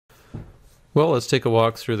Well, let's take a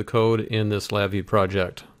walk through the code in this LabVIEW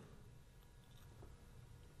project.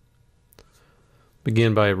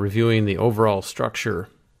 Begin by reviewing the overall structure.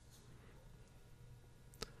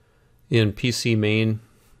 In PC main,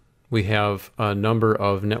 we have a number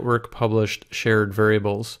of network published shared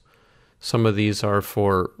variables. Some of these are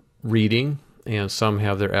for reading, and some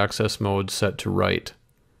have their access mode set to write.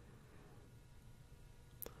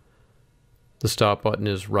 The stop button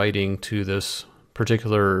is writing to this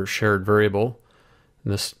particular shared variable,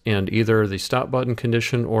 and either the stop button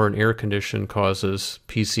condition or an error condition causes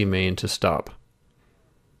PC main to stop.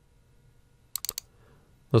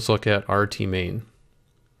 Let's look at RT main.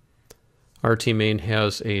 RT main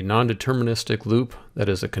has a non-deterministic loop, that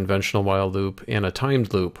is a conventional while loop, and a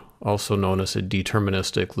timed loop, also known as a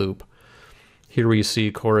deterministic loop. Here we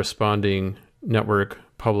see corresponding network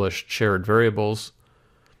published shared variables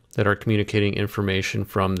that are communicating information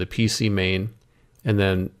from the PC main and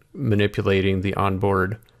then manipulating the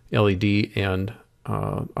onboard LED and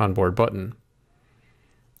onboard button.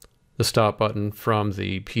 The stop button from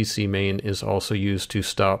the PC main is also used to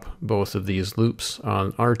stop both of these loops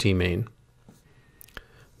on RT main.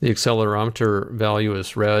 The accelerometer value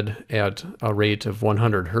is read at a rate of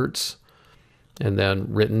 100 Hertz and then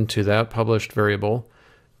written to that published variable.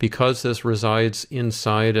 Because this resides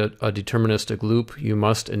inside a deterministic loop, you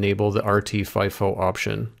must enable the RT FIFO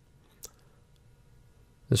option.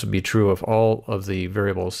 This would be true of all of the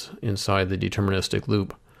variables inside the deterministic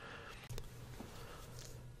loop.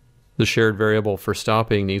 The shared variable for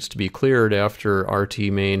stopping needs to be cleared after RT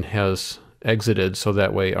main has exited, so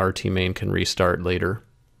that way RT main can restart later.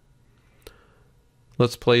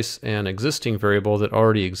 Let's place an existing variable that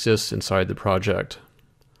already exists inside the project.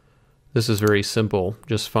 This is very simple.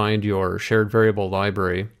 Just find your shared variable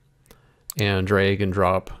library and drag and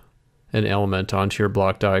drop an element onto your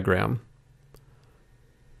block diagram.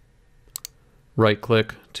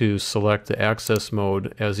 Right-click to select the access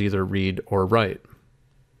mode as either read or write.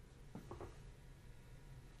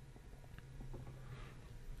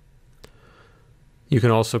 You can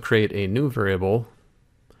also create a new variable,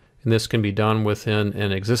 and this can be done within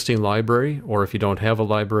an existing library, or if you don't have a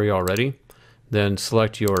library already, then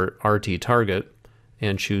select your RT target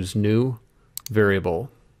and choose New Variable.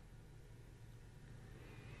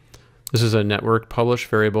 This is a network published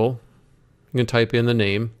variable. You can type in the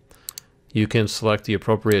name. You can select the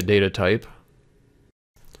appropriate data type.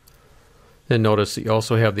 And notice that you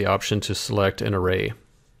also have the option to select an array.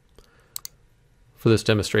 For this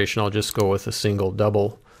demonstration, I'll just go with a single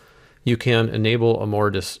double. You can enable a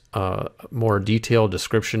more detailed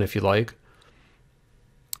description if you like.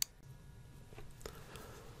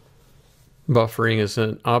 Buffering is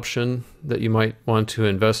an option that you might want to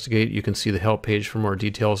investigate. You can see the help page for more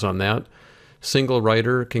details on that. Single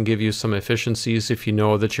writer can give you some efficiencies if you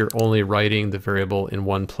know that you're only writing the variable in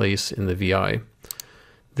one place in the VI.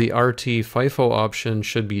 The RT FIFO option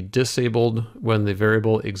should be disabled when the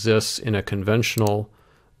variable exists in a conventional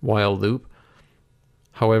while loop.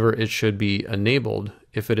 However, it should be enabled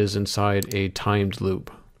if it is inside a timed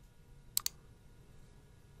loop.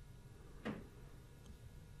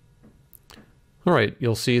 All right,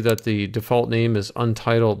 you'll see that the default name is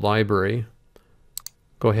Untitled Library.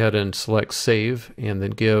 Go ahead and select Save and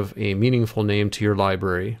then give a meaningful name to your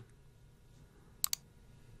library.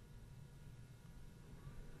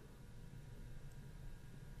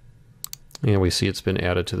 And we see it's been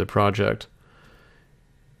added to the project.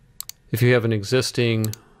 If you have an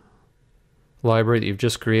existing library that you've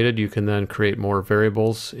just created, you can then create more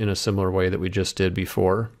variables in a similar way that we just did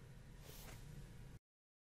before.